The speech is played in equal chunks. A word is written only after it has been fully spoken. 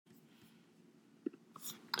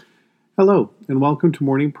Hello, and welcome to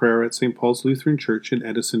morning prayer at St. Paul's Lutheran Church in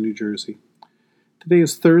Edison, New Jersey. Today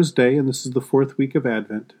is Thursday, and this is the fourth week of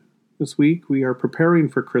Advent. This week, we are preparing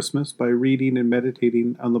for Christmas by reading and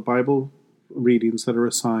meditating on the Bible readings that are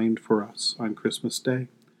assigned for us on Christmas Day.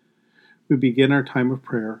 We begin our time of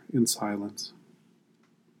prayer in silence.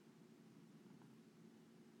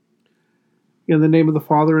 In the name of the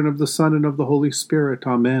Father, and of the Son, and of the Holy Spirit.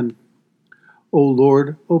 Amen. O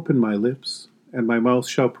Lord, open my lips, and my mouth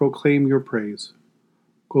shall proclaim your praise.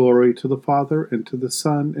 Glory to the Father, and to the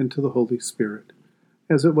Son, and to the Holy Spirit,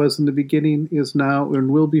 as it was in the beginning, is now, and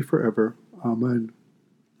will be forever. Amen.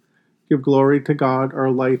 Give glory to God, our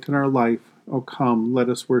light and our life. O come, let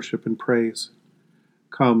us worship and praise.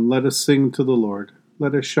 Come, let us sing to the Lord.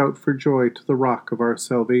 Let us shout for joy to the rock of our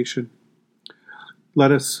salvation.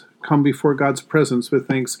 Let us come before God's presence with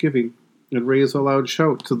thanksgiving, and raise a loud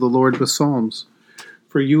shout to the Lord with psalms.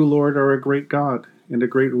 For you, Lord, are a great God, and a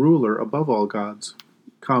great ruler above all gods.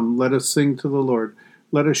 Come, let us sing to the Lord.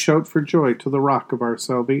 Let us shout for joy to the rock of our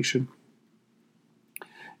salvation.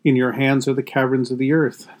 In your hands are the caverns of the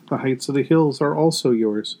earth. The heights of the hills are also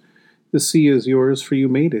yours. The sea is yours, for you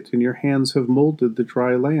made it, and your hands have molded the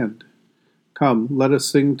dry land. Come, let us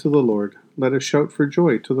sing to the Lord. Let us shout for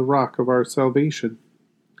joy to the rock of our salvation.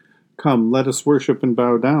 Come, let us worship and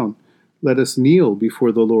bow down. Let us kneel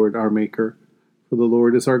before the Lord our Maker. For the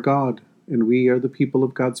Lord is our God, and we are the people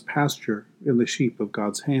of God's pasture, and the sheep of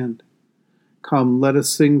God's hand. Come, let us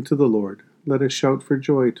sing to the Lord. Let us shout for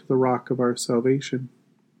joy to the rock of our salvation.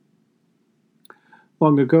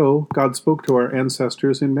 Long ago, God spoke to our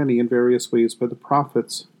ancestors in many and various ways by the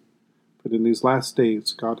prophets. But in these last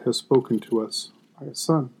days, God has spoken to us by His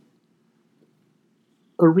Son.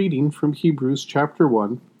 A reading from Hebrews chapter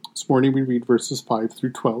 1. This morning we read verses 5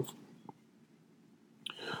 through 12.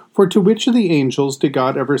 For to which of the angels did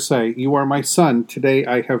God ever say, "You are my son, today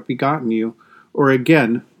I have begotten you"? Or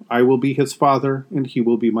again, "I will be his father, and he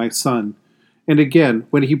will be my son"? And again,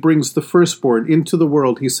 when he brings the firstborn into the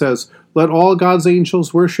world, he says, "Let all God's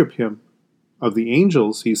angels worship him." Of the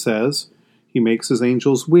angels, he says, "He makes his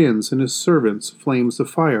angels winds, and his servants flames of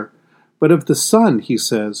fire." But of the Son, he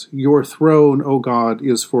says, "Your throne, O God,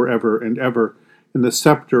 is forever and ever, and the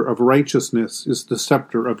scepter of righteousness is the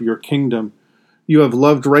scepter of your kingdom. You have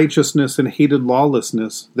loved righteousness and hated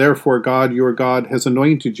lawlessness. Therefore God, your God, has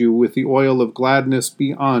anointed you with the oil of gladness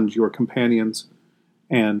beyond your companions."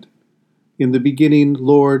 And, "In the beginning,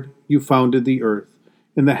 Lord, you founded the earth,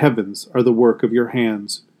 and the heavens are the work of your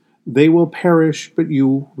hands. They will perish, but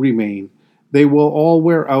you remain. They will all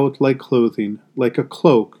wear out like clothing. Like a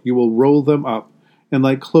cloak you will roll them up, and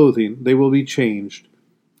like clothing they will be changed.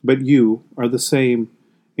 But you are the same,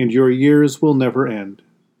 and your years will never end."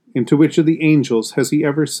 And to which of the angels has he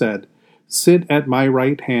ever said, "Sit at my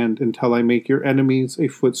right hand until I make your enemies a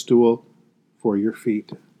footstool for your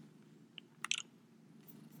feet"?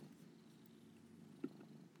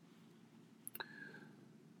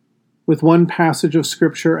 With one passage of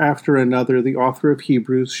Scripture after another, the author of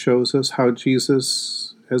Hebrews shows us how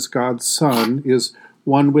Jesus, as God's Son, is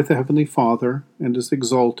one with the Heavenly Father and is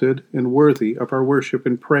exalted and worthy of our worship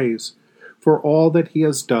and praise for all that he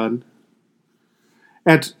has done.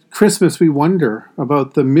 At Christmas, we wonder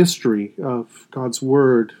about the mystery of God's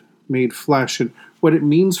Word made flesh and what it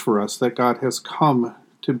means for us that God has come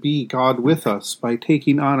to be God with us by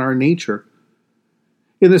taking on our nature.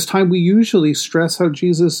 In this time, we usually stress how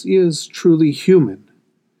Jesus is truly human.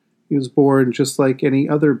 He is born just like any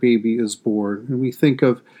other baby is born, and we think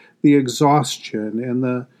of the exhaustion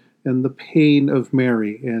and the pain of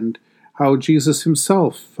Mary, and how Jesus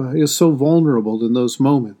himself is so vulnerable in those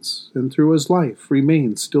moments, and through his life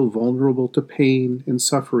remains still vulnerable to pain and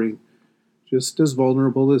suffering, just as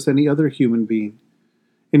vulnerable as any other human being.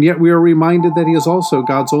 And yet we are reminded that he is also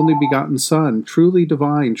God's only begotten Son, truly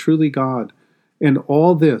divine, truly God. And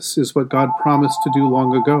all this is what God promised to do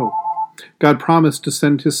long ago. God promised to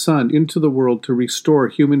send his Son into the world to restore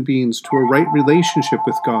human beings to a right relationship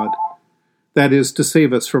with God, that is, to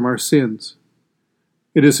save us from our sins.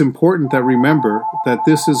 It is important that remember that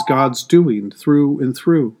this is God's doing through and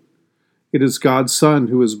through. It is God's Son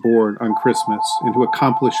who is born on Christmas and who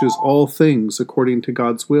accomplishes all things according to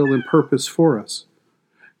God's will and purpose for us.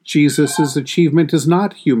 Jesus' achievement is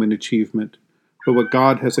not human achievement, but what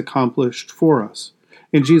God has accomplished for us.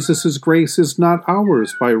 And Jesus' grace is not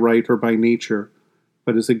ours by right or by nature,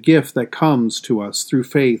 but is a gift that comes to us through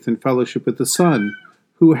faith and fellowship with the Son,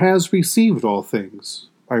 who has received all things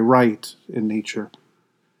by right and nature.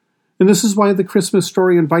 And this is why the Christmas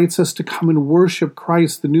story invites us to come and worship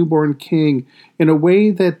Christ, the newborn King, in a way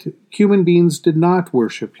that human beings did not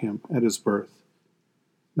worship him at his birth.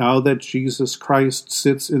 Now that Jesus Christ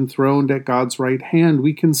sits enthroned at God's right hand,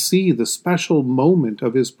 we can see the special moment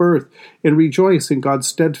of his birth and rejoice in God's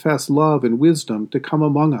steadfast love and wisdom to come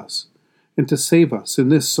among us and to save us in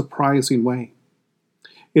this surprising way.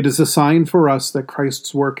 It is a sign for us that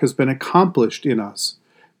Christ's work has been accomplished in us,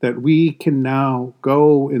 that we can now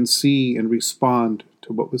go and see and respond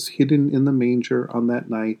to what was hidden in the manger on that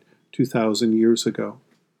night 2,000 years ago.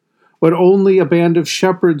 What only a band of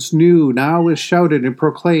shepherds knew now is shouted and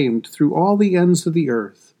proclaimed through all the ends of the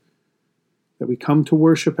earth. That we come to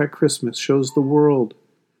worship at Christmas shows the world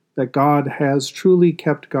that God has truly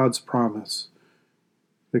kept God's promise.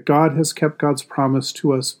 That God has kept God's promise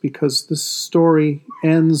to us because this story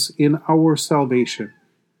ends in our salvation.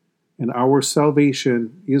 And our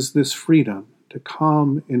salvation is this freedom to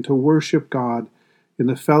come and to worship God in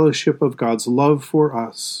the fellowship of God's love for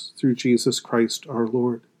us through Jesus Christ our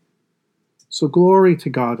Lord. So glory to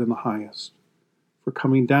God in the highest for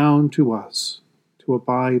coming down to us to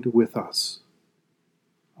abide with us.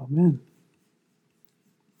 Amen.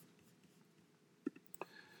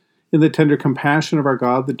 In the tender compassion of our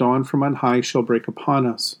God, the dawn from on high shall break upon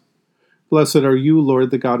us. Blessed are you,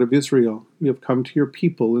 Lord, the God of Israel. You have come to your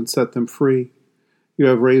people and set them free. You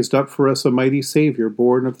have raised up for us a mighty Savior,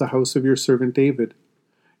 born of the house of your servant David.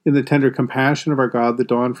 In the tender compassion of our God, the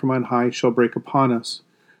dawn from on high shall break upon us.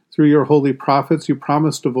 Through your holy prophets you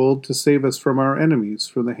promised of old to save us from our enemies,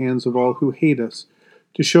 from the hands of all who hate us,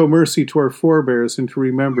 to show mercy to our forebears and to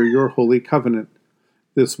remember your holy covenant.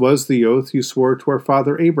 This was the oath you swore to our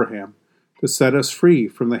father Abraham, to set us free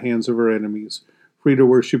from the hands of our enemies, free to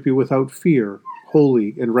worship you without fear,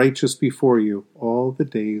 holy and righteous before you all the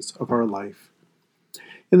days of our life.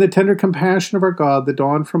 In the tender compassion of our God, the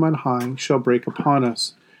dawn from on high shall break upon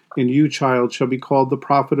us, and you, child, shall be called the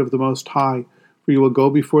prophet of the Most High, for you will go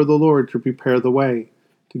before the Lord to prepare the way,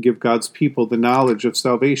 to give God's people the knowledge of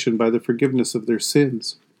salvation by the forgiveness of their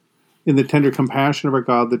sins. In the tender compassion of our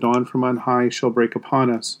God, the dawn from on high shall break upon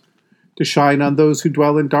us, to shine on those who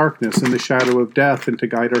dwell in darkness and the shadow of death, and to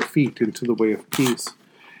guide our feet into the way of peace.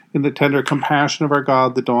 In the tender compassion of our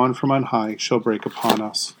God, the dawn from on high shall break upon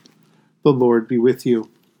us. The Lord be with you.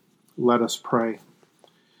 Let us pray.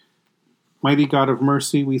 Mighty God of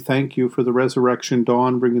mercy, we thank you for the resurrection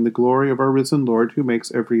dawn, bringing the glory of our risen Lord, who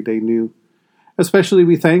makes every day new. Especially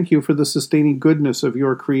we thank you for the sustaining goodness of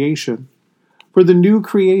your creation, for the new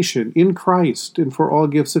creation in Christ, and for all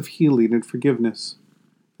gifts of healing and forgiveness,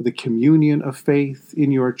 for the communion of faith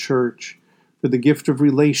in your church, for the gift of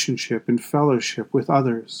relationship and fellowship with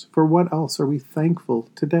others. For what else are we thankful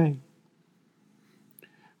today?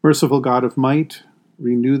 Merciful God of might,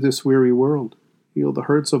 renew this weary world. Heal the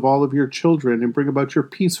hurts of all of your children and bring about your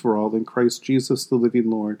peace for all in Christ Jesus, the living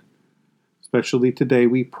Lord. Especially today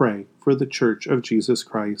we pray for the Church of Jesus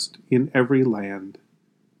Christ in every land,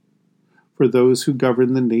 for those who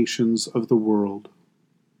govern the nations of the world,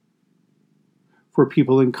 for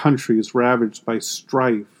people in countries ravaged by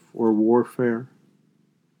strife or warfare,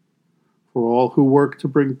 for all who work to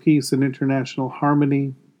bring peace and international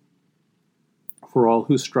harmony, for all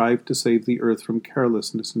who strive to save the earth from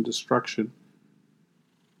carelessness and destruction.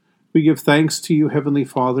 We give thanks to you, Heavenly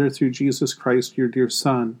Father, through Jesus Christ, your dear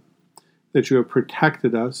Son, that you have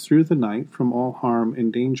protected us through the night from all harm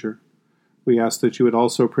and danger. We ask that you would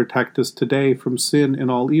also protect us today from sin and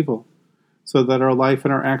all evil, so that our life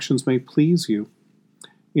and our actions may please you.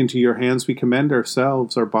 Into your hands we commend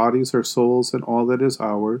ourselves, our bodies, our souls, and all that is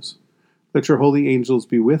ours. Let your holy angels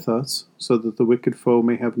be with us, so that the wicked foe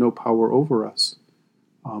may have no power over us.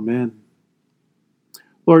 Amen.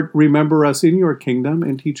 Lord, remember us in your kingdom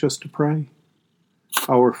and teach us to pray.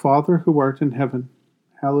 Our Father, who art in heaven,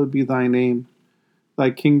 hallowed be thy name.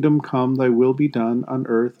 Thy kingdom come, thy will be done on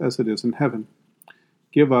earth as it is in heaven.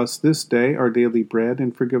 Give us this day our daily bread,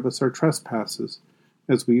 and forgive us our trespasses,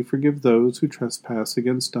 as we forgive those who trespass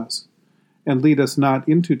against us. And lead us not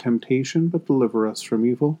into temptation, but deliver us from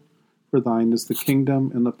evil. For thine is the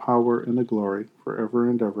kingdom, and the power, and the glory, forever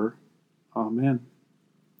and ever. Amen.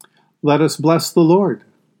 Let us bless the Lord.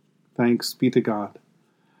 Thanks be to God.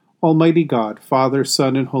 Almighty God, Father,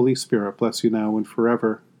 Son, and Holy Spirit, bless you now and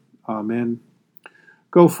forever. Amen.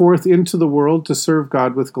 Go forth into the world to serve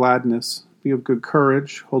God with gladness. Be of good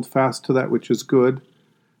courage. Hold fast to that which is good.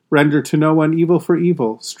 Render to no one evil for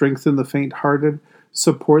evil. Strengthen the faint-hearted.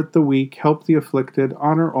 Support the weak. Help the afflicted.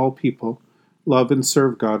 Honor all people. Love and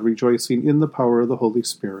serve God, rejoicing in the power of the Holy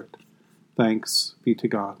Spirit. Thanks be to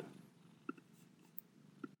God.